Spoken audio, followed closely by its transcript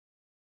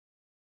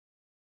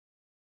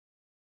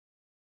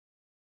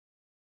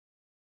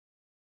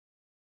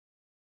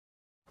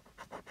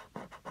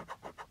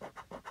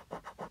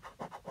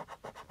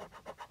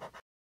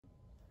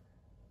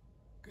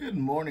Good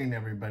morning,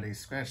 everybody.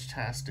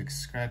 Scratchtastic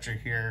Scratcher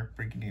here,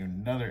 bringing you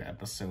another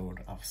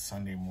episode of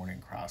Sunday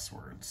Morning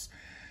Crosswords.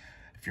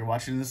 If you're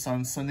watching this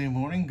on Sunday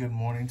morning, good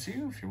morning to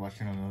you. If you're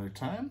watching another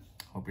time,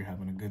 hope you're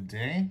having a good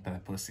day. But I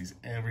post these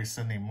every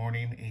Sunday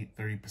morning,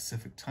 8:30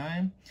 Pacific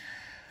time.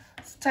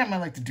 It's the time I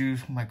like to do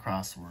my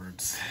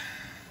crosswords,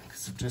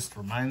 because it just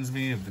reminds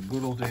me of the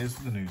good old days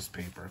of the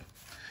newspaper.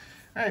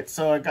 All right,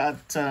 so I got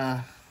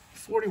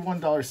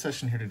 $41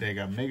 session here today.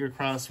 Got mega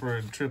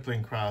crossword,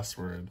 tripling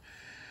crossword,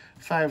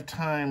 5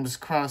 times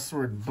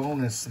crossword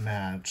bonus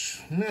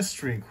match,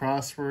 mystery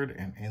crossword,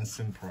 and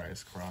instant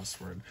prize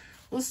crossword.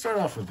 Let's start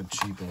off with the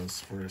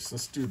cheapos first.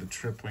 Let's do the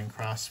tripling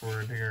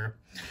crossword here.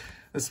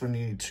 This one,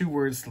 you need 2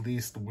 words to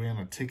least win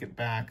a ticket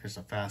back. There's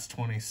a fast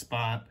 20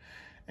 spot,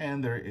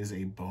 and there is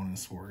a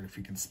bonus word. If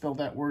you can spell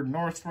that word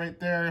north right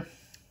there,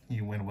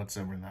 you win what's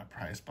over in that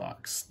prize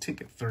box.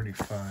 Ticket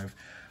 35.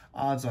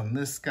 Odds on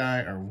this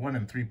guy are 1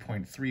 in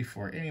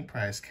 3.34. Any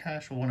prize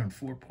cash, 1 in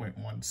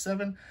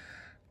 4.17.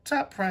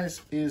 Top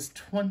prize is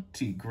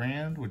 20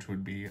 grand, which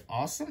would be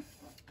awesome.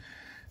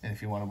 And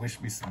if you want to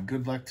wish me some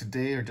good luck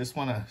today or just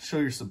want to show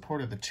your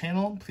support of the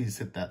channel, please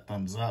hit that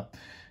thumbs up.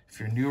 If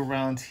you're new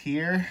around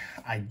here,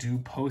 I do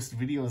post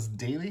videos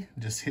daily.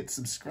 Just hit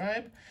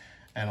subscribe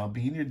and I'll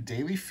be in your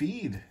daily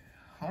feed.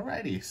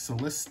 Alrighty, so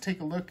let's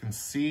take a look and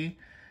see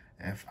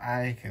if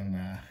I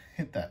can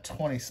hit that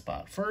 20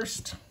 spot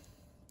first.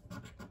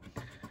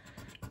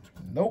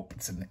 Nope,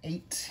 it's an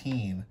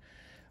 18.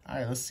 All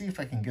right, let's see if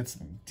I can get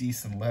some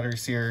decent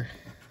letters here.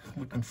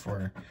 Looking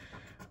for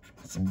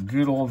some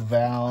good old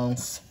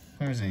vowels.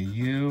 There's a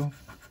U.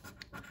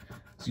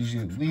 It's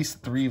usually at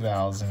least 3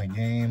 vowels in a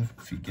game.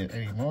 If you get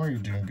any more, you're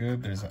doing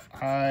good. There's an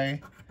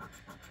I.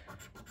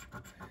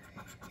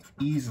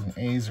 E's and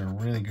A's are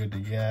really good to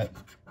get.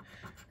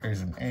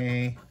 There's an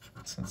A.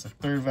 So it's a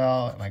 3rd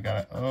vowel, and I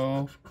got an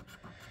O.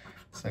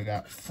 So I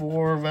got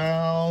 4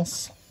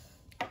 vowels.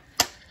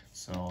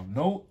 So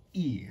no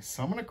E.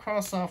 So I'm going to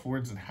cross off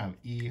words that have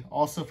E.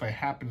 Also, if I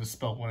happen to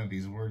spell one of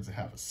these words that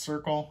have a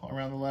circle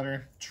around the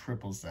letter,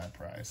 triples that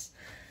prize.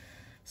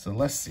 So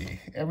let's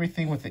see.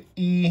 Everything with the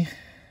E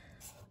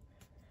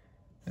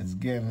is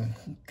getting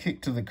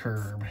kicked to the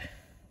curb,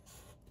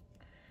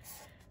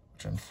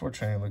 which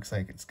unfortunately looks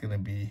like it's going to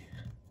be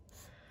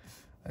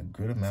a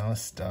good amount of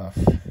stuff,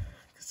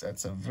 because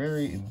that's a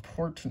very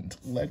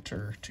important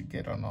letter to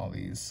get on all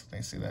these. I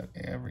say that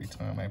every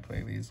time I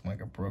play these. I'm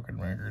like a broken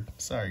record.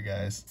 Sorry,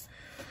 guys.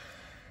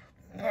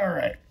 All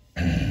right.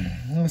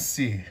 Let's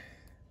see.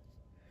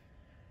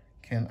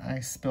 Can I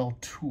spell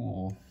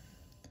tool?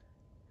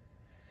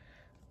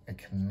 I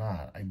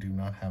cannot. I do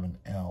not have an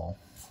L.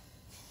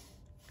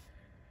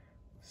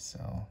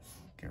 So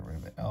get rid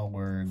of the L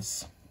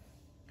words.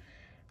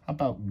 How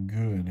about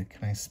good?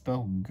 Can I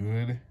spell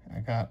good? I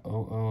got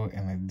O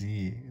and a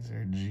D. Is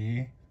there a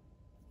G?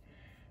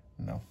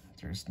 No,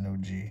 there's no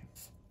G.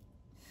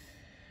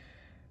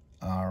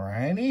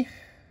 Alrighty.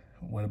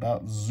 What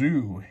about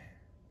zoo?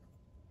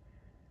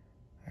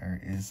 There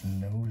is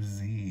no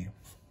Z.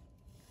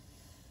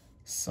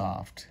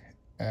 Soft.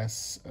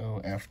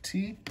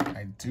 S-O-F-T.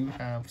 I do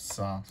have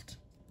soft.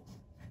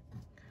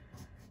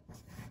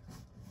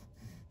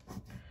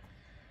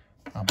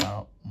 How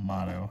about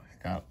motto?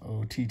 I got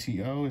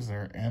O-T-T-O. Is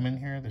there an M in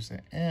here? There's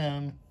an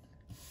M.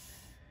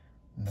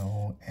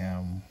 No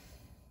M.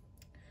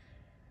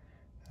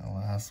 The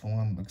last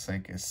one looks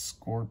like a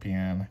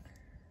scorpion.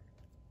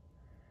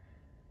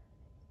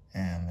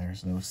 And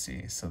there's no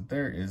C. So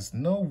there is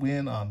no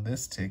win on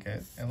this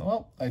ticket. And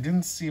well, I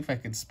didn't see if I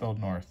could spell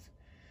north.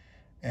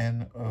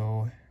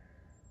 N-O-R-T-H.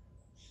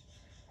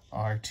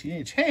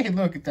 Hey,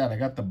 look at that. I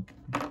got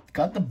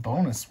the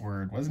bonus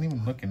word. Wasn't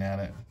even looking at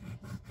it.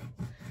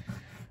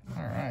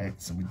 All right,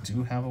 so we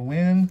do have a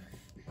win.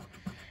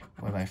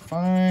 What did I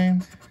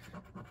find?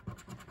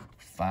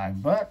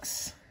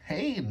 $5.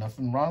 Hey,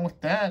 nothing wrong with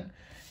that.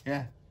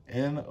 Yeah,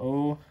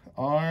 N-O-R-T-H.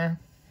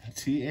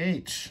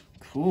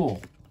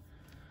 Cool.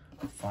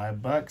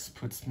 $5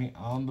 puts me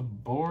on the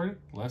board.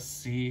 Let's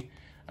see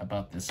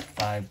about this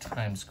 5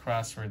 times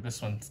crossword.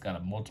 This one's got a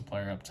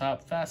multiplier up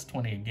top. Fast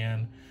 20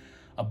 again.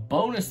 A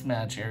bonus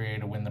match area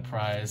to win the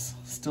prize.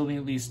 Still need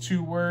at least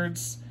 2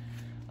 words.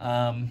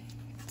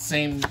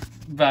 Same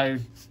value,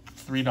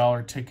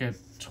 $3 ticket,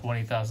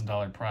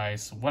 $20,000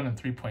 prize. 1 in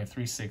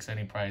 3.36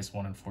 any prize.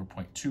 1 in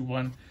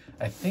 4.21.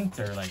 I think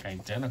they're like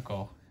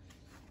identical.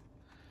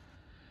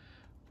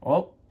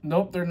 Oh,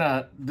 nope, they're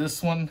not.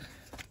 This one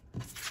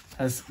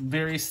has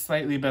very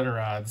slightly better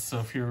odds. So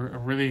if you're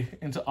really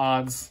into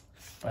odds,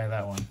 buy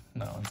that one.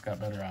 That one's got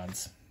better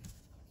odds.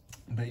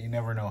 But you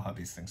never know how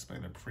these things play.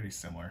 They're pretty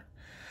similar.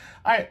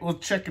 All right, we'll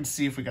check and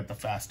see if we got the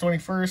fast 20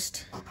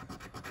 first.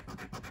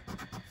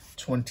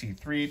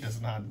 23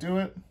 does not do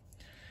it.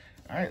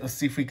 All right, let's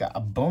see if we got a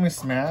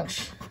bonus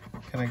match.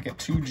 Can I get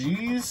 2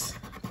 G's?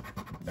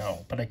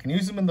 No, but I can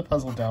use them in the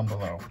puzzle down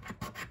below.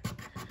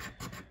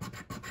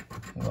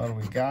 What do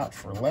we got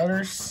for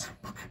letters?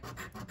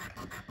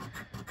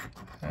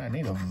 I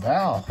need a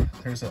vowel.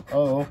 There's an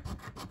O.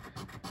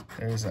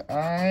 There's an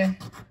I.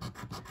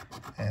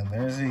 And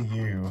there's a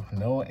U.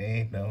 No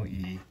A, no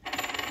E.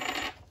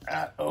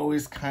 That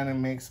always kind of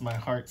makes my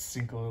heart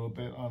sink a little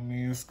bit on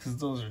these because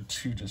those are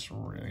two just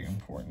really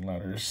important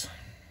letters.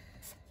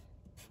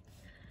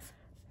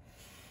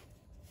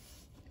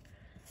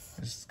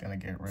 This is going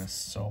to get rid of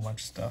so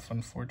much stuff,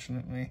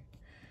 unfortunately.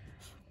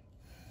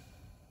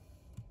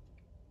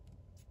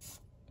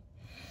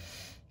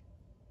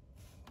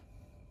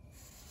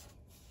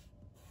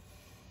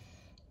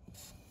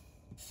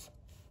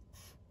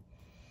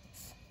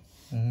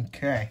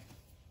 Okay.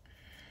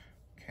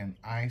 Can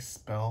I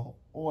spell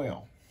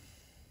oil?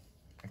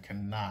 I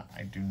cannot.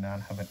 I do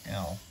not have an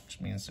L, which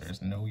means there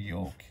is no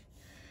yolk.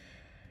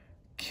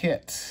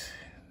 Kit.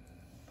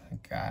 I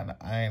got an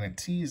I and a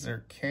T. Is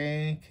there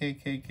K? K.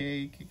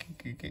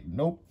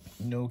 Nope,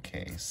 no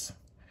K's.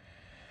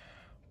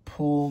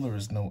 Pool, there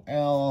is no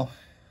L.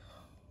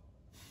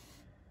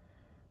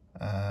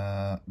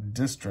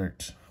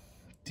 District.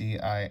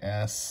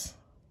 D-I-S-C-R-I-C-T.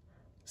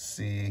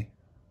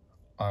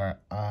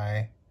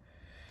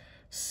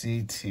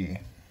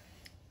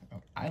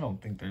 I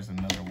don't think there's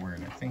another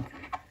word. I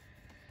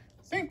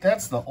think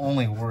that's the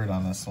only word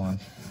on this one.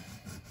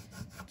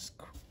 Just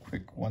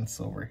quick once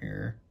over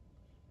here.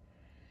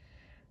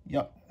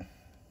 Yep,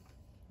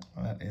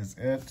 that is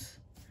it.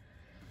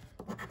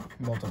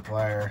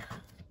 Multiplier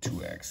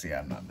 2x. Yeah,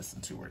 I'm not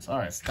missing two words. All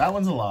right, so that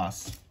one's a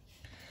loss.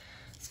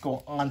 Let's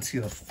go on to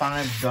the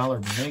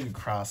 $5 mega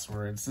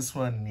crosswords. This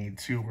one need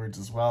two words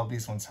as well.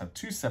 These ones have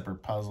two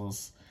separate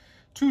puzzles.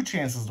 Two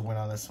chances to win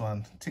on this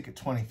one. Ticket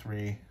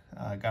 23.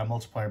 Got a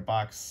multiplier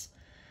box.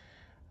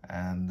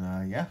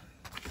 And yeah,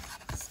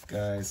 this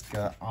guy's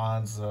got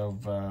odds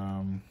of,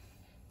 what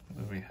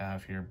do we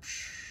have here?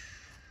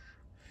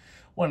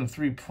 1 in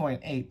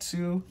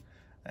 3.82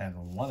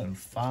 and 1 in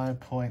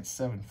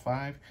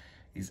 5.75.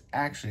 These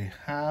actually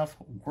have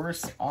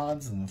worse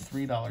odds than the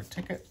 $3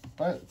 ticket,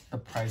 but the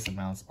price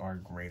amounts are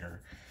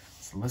greater.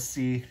 So let's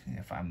see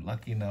if I'm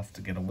lucky enough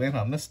to get a win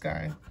on this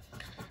guy.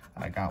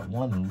 I got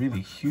one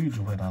really huge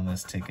win on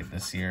this ticket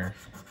this year.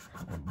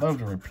 Would love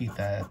to repeat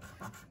that.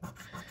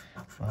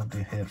 Love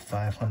to hit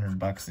 500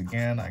 bucks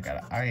again. I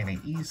got an I and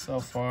an E so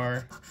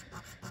far,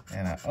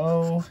 and an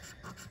O,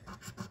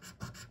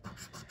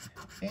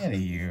 and a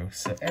U.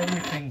 So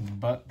everything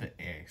but the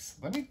A. So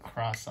let me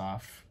cross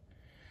off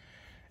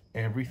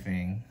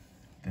everything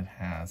that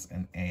has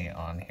an A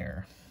on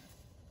here,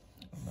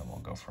 and then we'll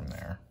go from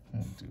there.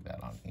 We'll do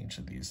that on each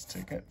of these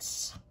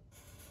tickets.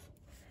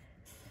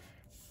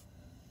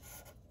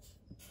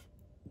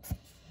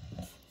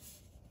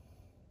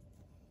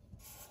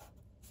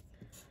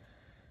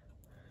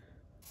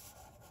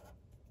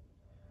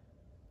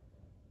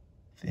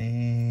 I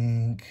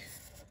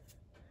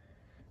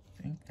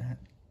think that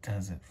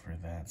does it for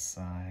that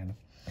side.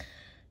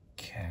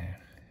 Okay,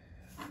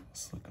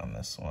 let's look on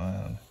this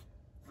one.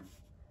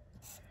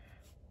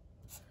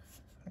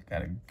 I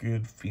got a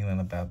good feeling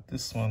about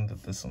this one,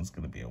 that this one's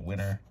gonna be a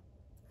winner,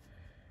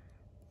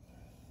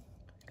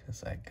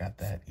 because I got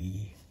that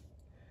E.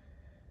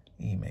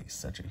 E makes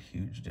such a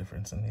huge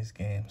difference in these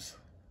games.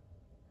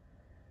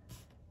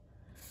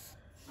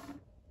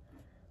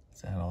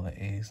 Is that all the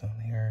A's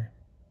on here?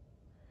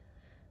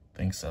 I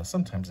think so.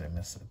 Sometimes I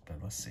miss it,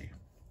 but let's see.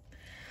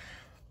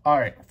 All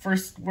right,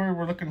 first word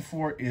we're looking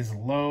for is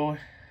low.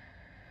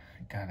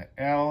 Got an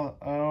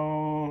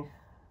L-O,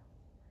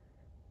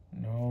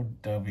 no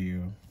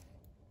W,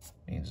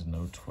 means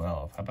no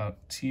 12. How about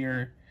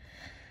tier?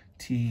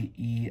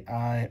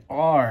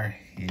 T-E-I-R.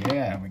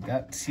 Yeah, we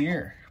got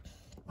tier.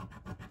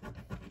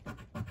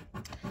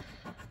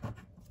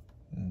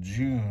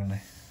 June,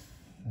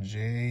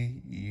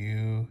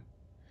 J-U,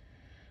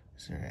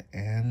 is there an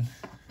N?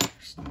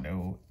 There's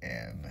no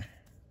N.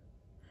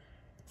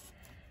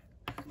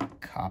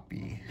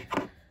 Copy,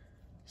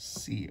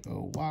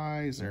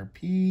 C-O-Y, is there a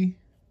P?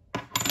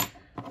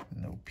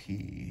 No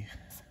P,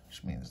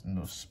 which means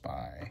no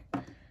spy.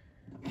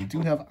 We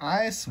do have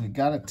I, so we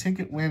got a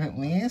ticket win at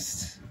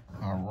least.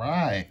 All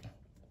right.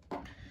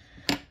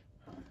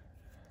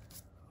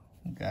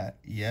 We got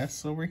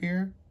yes over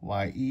here,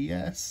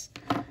 Y-E-S.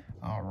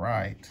 All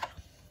right.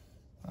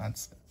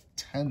 That's a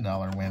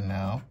 $10 win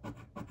now.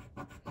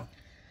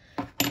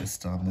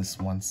 Just on this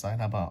one side.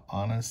 How about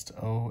honest?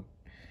 O-H-S-T.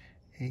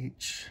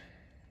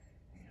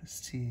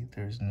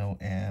 There's no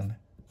N.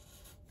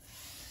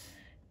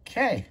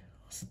 Okay.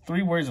 So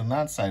 3 words on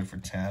that side for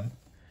 10.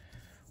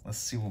 Let's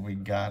see what we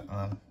got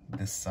on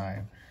this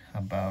side. How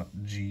about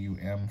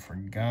G-U-M for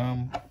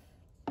gum?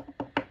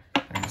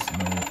 There's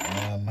no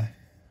M.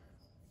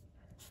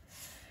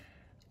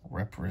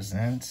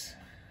 Represent.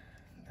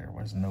 There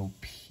was no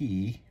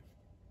P.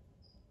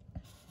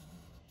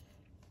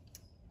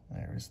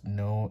 There is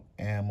no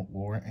M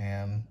or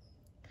N.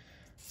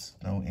 It's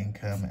no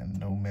income and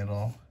no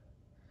middle.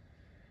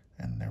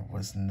 And there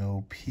was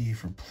no P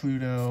for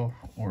Pluto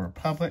or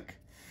Republic.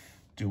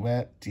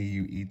 Duet,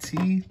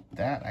 D-U-E-T.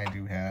 That I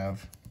do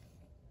have.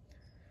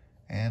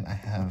 And I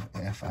have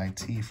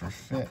F-I-T for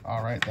fit.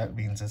 All right, that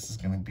means this is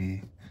going to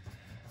be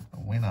a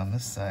win on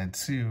this side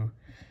too.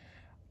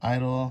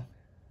 Idle.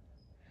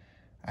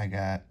 I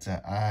got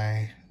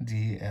I-D-L-E.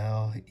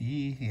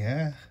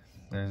 Yeah,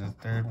 there's a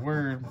third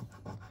word.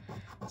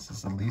 This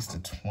is at least a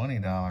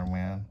 $20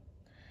 win.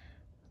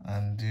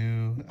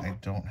 Undo. I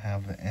don't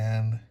have the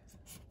N.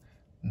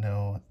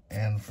 No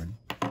N for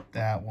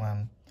that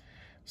one.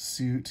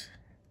 Suit.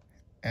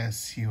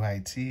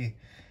 S-U-I-T.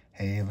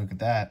 Hey, look at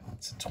that.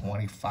 It's a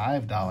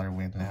 $25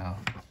 win now.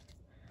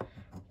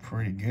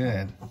 Pretty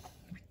good.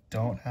 We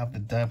don't have the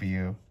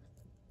W.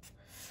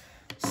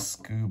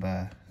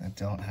 Scuba. I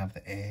don't have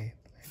the A.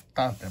 I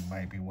thought there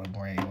might be one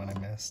more A when I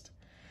missed.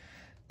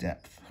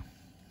 Depth.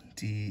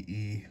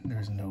 D-E.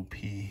 There's no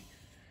P.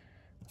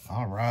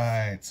 All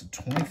right. It's a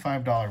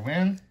 $25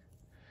 win.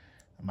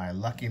 Am I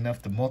lucky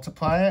enough to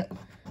multiply it?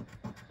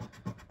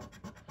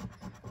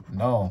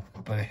 No.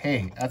 But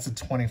hey, that's a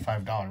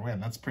 $25 win.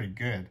 That's pretty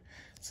good.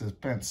 So it's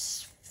spent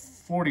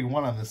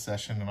 41 on this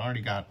session and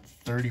already got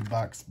 30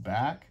 bucks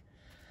back.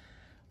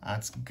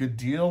 That's a good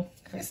deal.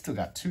 I still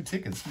got 2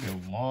 tickets. It's gonna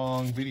be a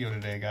long video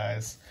today,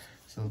 guys.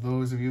 So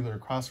those of you that are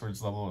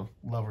crosswords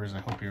lovers, I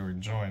hope you're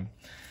enjoying.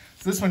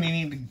 So this one, you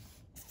need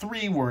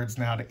 3 words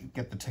now to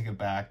get the ticket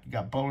back. You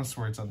got bonus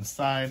words on the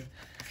side.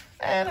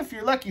 And if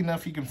you're lucky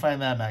enough, you can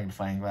find that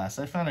magnifying glass.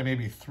 I found it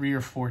maybe 3 or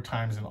 4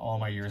 times in all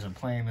my years of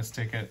playing this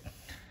ticket.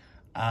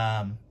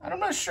 I'm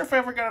not sure if I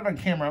ever got it on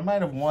camera. I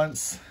might have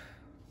once.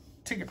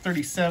 Ticket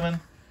 37.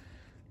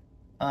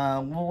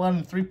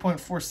 One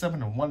 3.47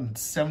 and one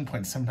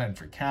 7.79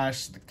 for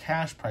cash. The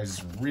cash prize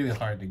is really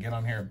hard to get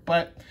on here,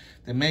 but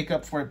they make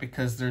up for it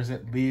because there's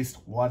at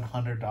least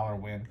 $100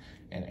 win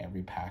in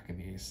every pack of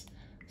these.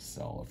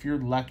 So if you're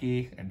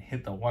lucky and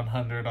hit the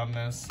 100 on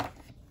this,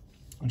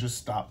 just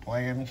stop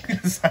playing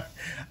because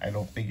I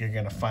don't think you're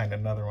gonna find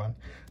another one.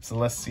 So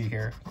let's see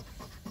here.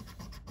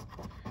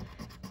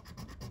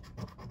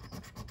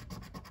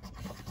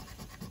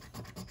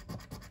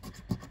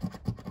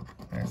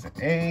 There's an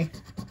A.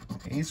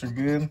 A's are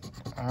good.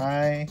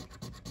 I.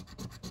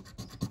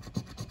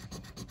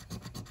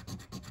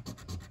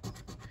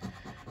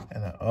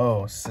 And an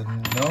O. So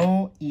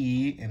no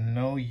E and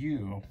no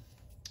U.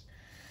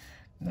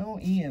 No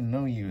E and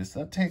no U. So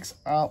that takes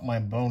out my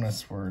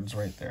bonus words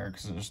right there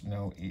because there's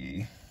no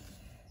E.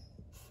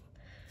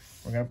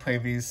 We're going to play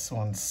these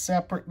ones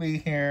separately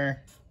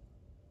here.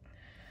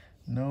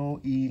 No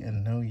E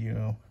and no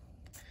U.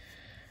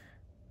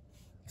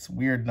 It's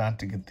weird not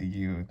to get the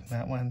U.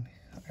 That one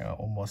I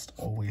almost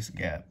always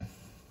get.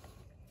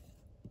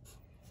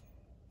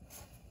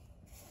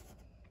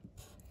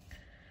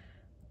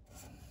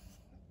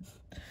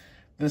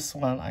 This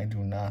one I do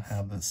not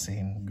have the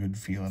same good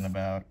feeling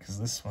about because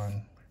this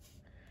one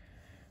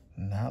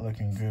not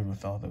looking good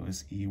with all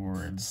those E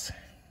words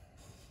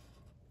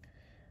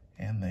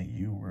and the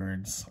U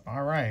words.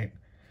 All right,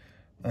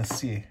 let's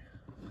see.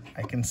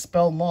 I can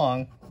spell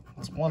long.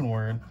 It's one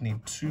word.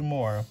 Need 2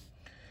 more.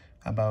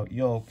 How about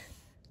yolk?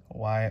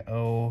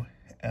 Y-O-L.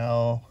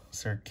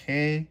 Is there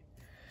K?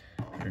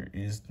 There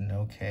is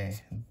no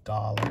K.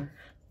 Dollar.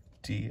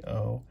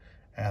 D-O-L-L-A.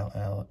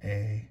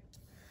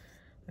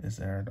 Is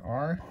there an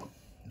R?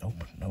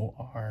 Nope, no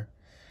R.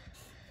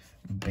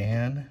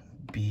 Ban.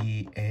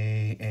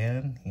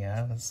 B-A-N.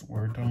 Yeah, that's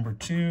word number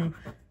 2.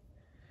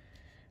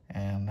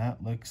 And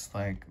that looks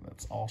like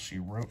that's all she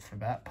wrote for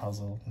that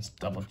puzzle. Let's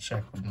double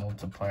check the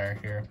multiplier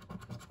here.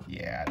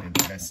 Yeah, I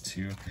did miss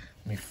 2.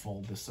 Let me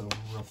fold this over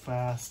real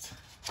fast.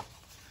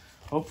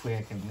 Hopefully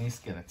I can at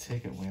least get a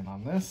ticket win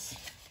on this.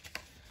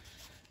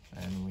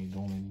 And we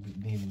don't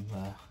need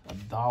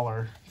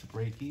 $1 to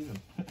break even.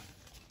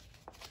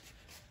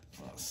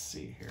 Let's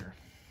see here.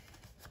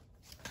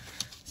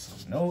 So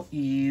no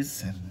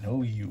E's and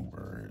no U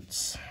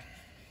words.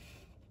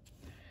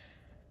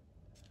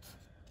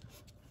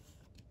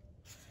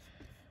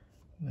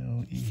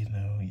 No E,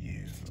 no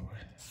U.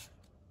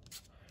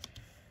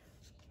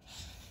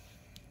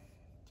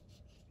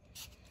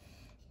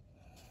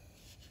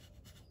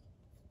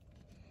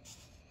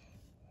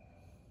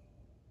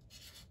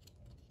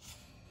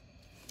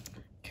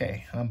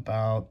 Okay, how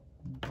about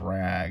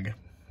brag?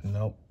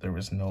 Nope, there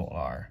was no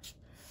R.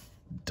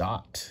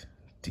 Dot,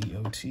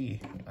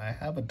 D-O-T. I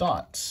have a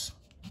dot.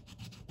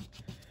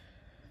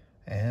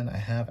 And I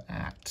have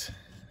act.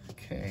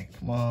 Okay,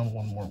 come on,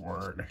 one more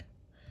word.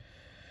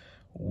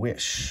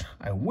 Wish.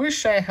 I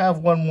wish I have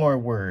one more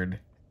word,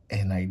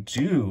 and I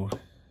do.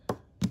 All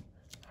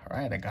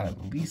right, I got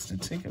at least a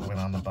ticket win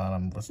on the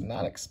bottom. Was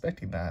not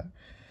expecting that.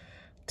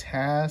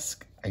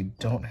 Task. I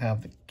don't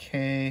have the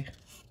K.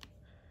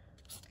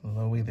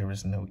 Lowy, there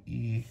was no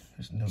E.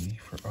 There's no E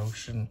for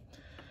ocean.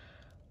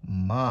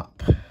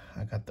 Mop.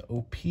 I got the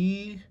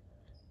O-P.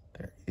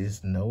 There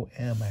is no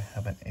M. I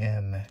have an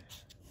N.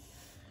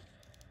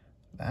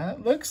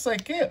 That looks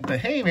like it. But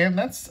hey, man,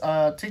 that's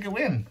ticket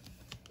win.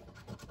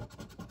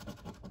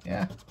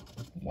 Yeah,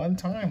 1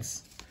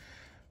 times.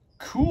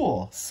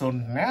 Cool. So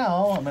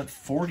now I'm at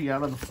 40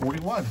 out of the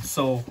 41.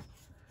 So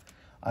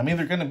I'm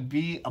either going to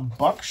be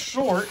 $1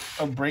 short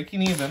of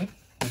breaking even,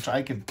 which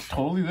I could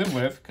totally live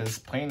with because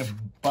playing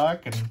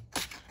 $1 and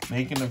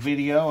making a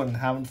video and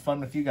having fun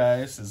with you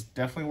guys is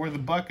definitely worth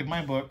 $1 in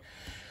my book.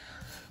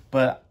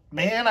 But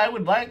man, I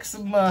would like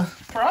some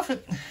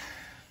profit.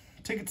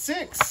 Ticket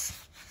 6.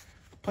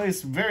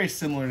 Plays very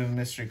similar to the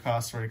mystery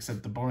crossword,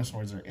 except the bonus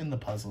words are in the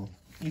puzzle.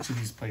 Each of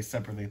these plays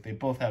separately. They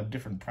both have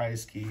different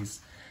prize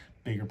keys.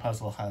 Bigger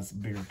puzzle has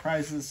bigger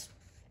prizes.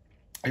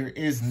 There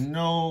is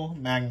no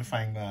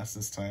magnifying glass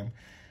this time.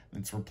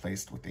 It's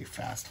replaced with a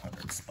fast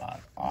 100 spot.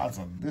 Odds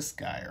on this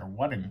guy are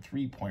 1 in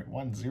 3.10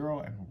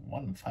 and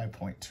 1 in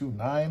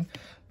 5.29.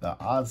 The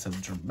odds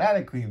have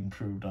dramatically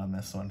improved on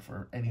this one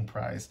for any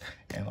prize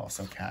and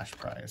also cash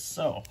prize.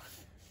 So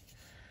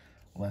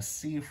let's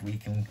see if we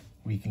can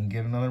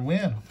get another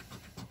win.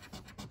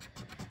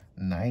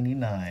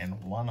 99,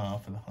 1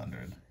 off of the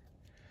 100.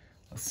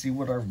 Let's see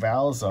what our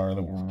vowels are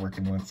that we're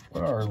working with.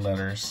 What are our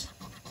letters?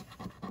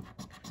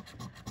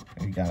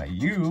 We got a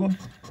U,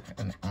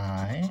 an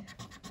I,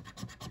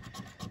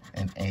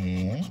 an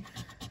A,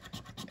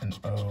 an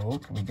O.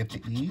 Can we get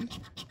the E?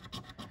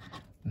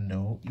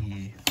 No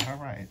E. All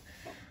right.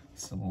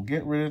 So we'll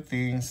get rid of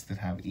things that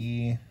have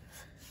E,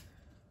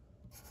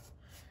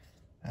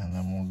 and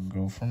then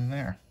we'll go from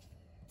there.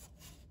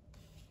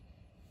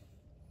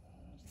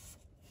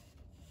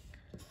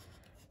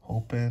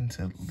 Hoping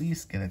to at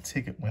least get a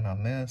ticket win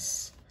on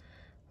this,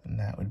 and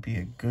that would be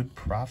a good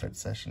profit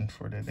session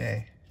for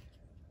today.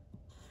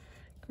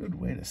 Good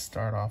way to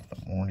start off the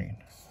morning.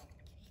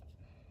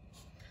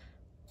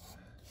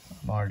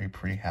 I'm already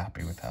pretty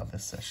happy with how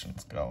this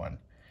session's going.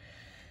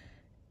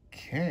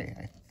 Okay,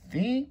 I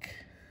think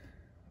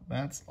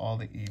that's all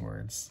the E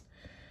words.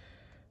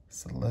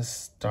 So let's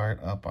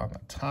start up on the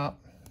top.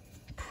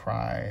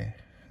 Pry,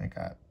 I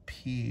got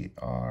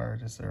P-R,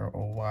 is there a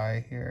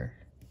Y here?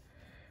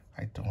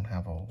 I don't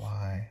have a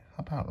Y. How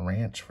about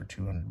ranch for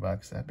 200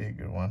 bucks? That'd be a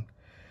good one.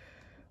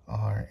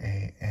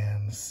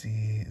 R-A-N-C,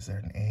 is there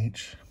an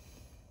H?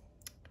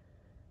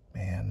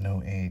 Man,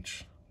 no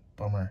H.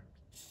 Bummer.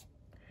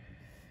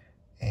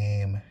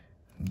 Aim.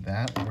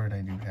 That word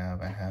I do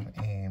have. I have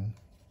aim.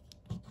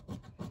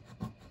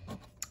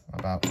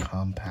 About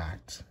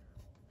compact.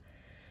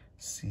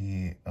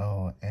 C-O-M-P-A-C-T.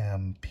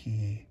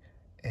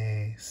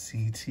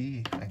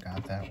 I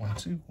got that one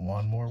too.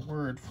 One more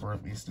word for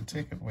at least a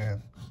ticket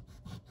win.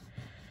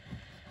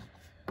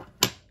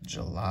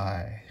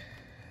 July.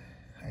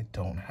 I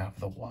don't have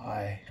the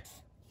Y.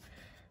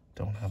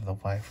 Don't have the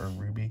Y for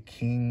Ruby.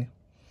 King.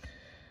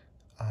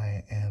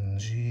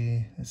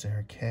 I-N-G. Is there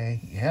a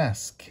K?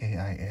 Yes,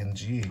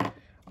 K-I-N-G.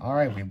 All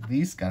right, we at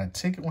least got a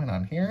ticket win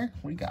on here.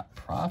 We got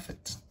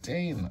profit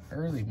today in the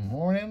early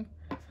morning.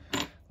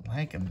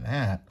 Liking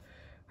that.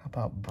 How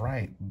about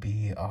bright?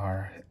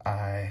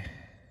 B-R-I.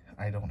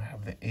 I don't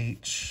have the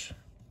H.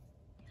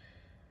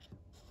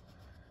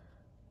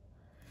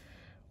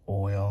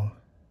 Oil.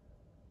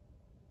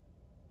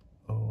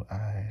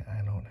 O-I.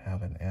 I don't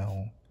have an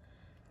L.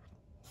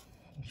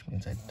 Which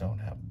means I don't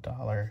have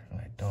dollar, and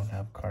I don't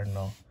have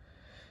cardinal,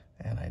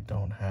 and I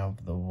don't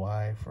have the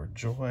Y for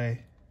joy.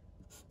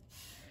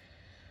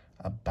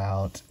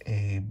 About,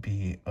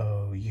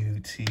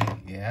 A-B-O-U-T.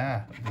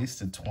 Yeah, at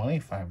least a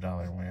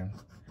 $25 win.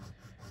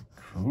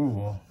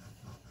 Cool.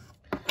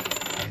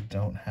 I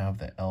don't have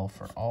the L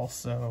for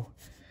also,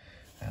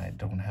 and I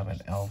don't have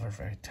an L for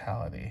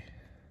vitality.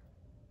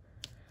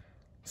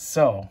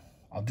 So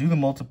I'll do the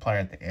multiplier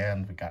at the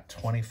end. We got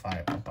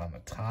 25 up on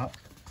the top.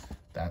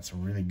 That's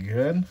really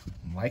good.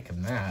 I'm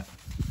liking that.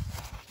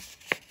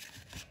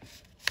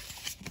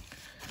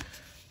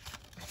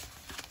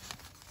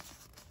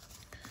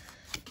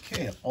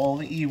 Okay, all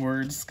the E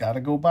words gotta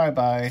go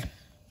bye-bye.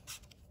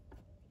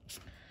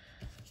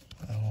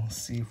 And we'll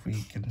see if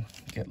we can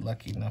get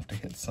lucky enough to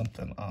hit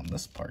something on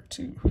this part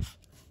too.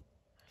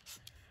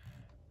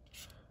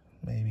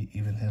 Maybe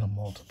even hit a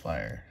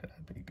multiplier.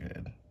 That'd be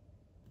good.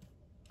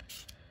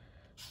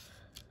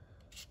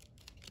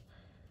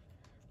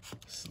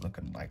 It's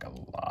looking like a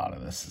lot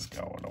of this is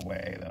going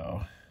away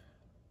though.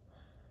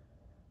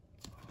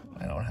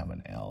 I don't have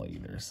an L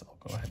either, so I'll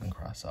go ahead and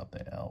cross out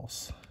the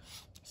L's.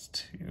 It's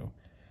 2.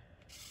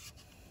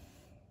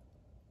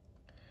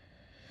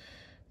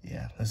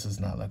 Yeah, this is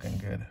not looking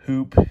good.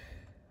 Hoop.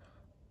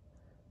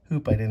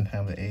 Hoop, I didn't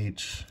have the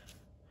H.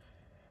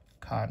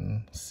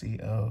 Cotton,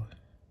 C-O-T-T-O-N.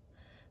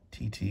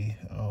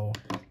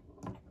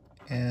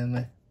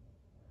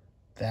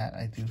 That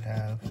I do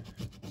have.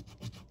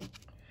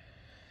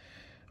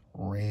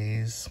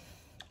 Raise,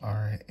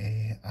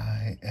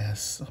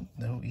 R-A-I-S,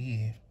 no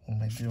E. What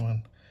am I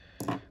doing?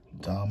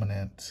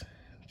 Dominant,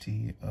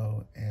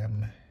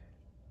 D-O-M-I-N-A-N-T.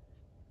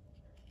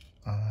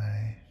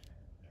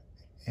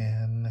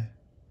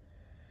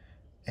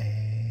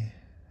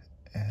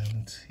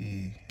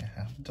 I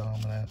have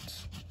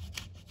dominant.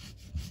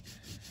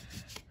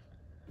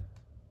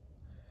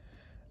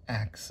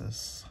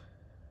 Axis.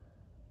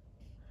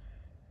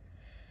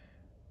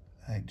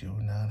 I do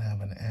not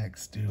have an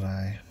X, do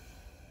I?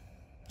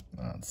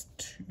 That's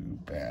too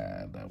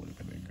bad. That would have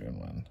been a good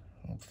one.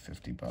 Oh,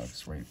 50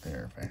 bucks right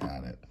there if I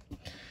had it.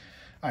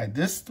 All right,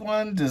 this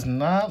one does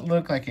not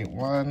look like it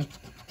won.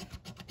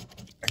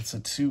 It's a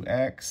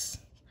 2X.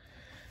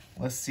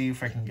 Let's see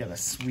if I can get a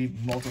sweet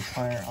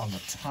multiplier on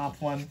the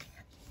top one.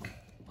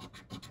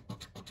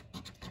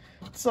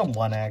 It's a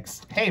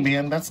 1X. Hey,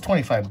 man, that's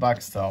 25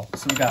 bucks, though.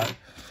 So we got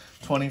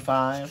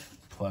 25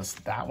 plus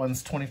that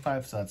one's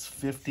 25, so that's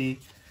 50.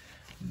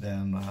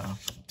 Then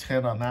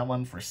 10 on that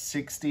one for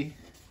 60.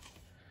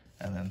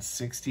 And then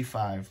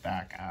 65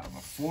 back out of a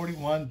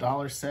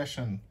 $41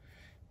 session.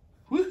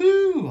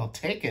 Woohoo! I'll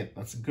take it.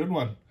 That's a good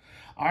one.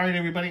 All right,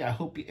 everybody. I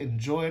hope you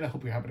enjoyed. I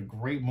hope you're having a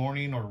great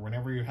morning or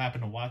whenever you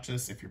happen to watch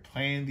this. If you're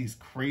playing these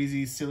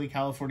crazy, silly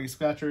California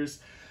scratchers,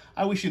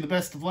 I wish you the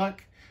best of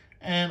luck.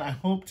 And I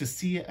hope to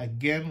see you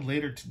again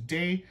later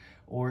today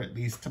or at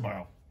least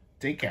tomorrow.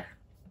 Take care.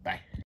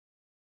 Bye.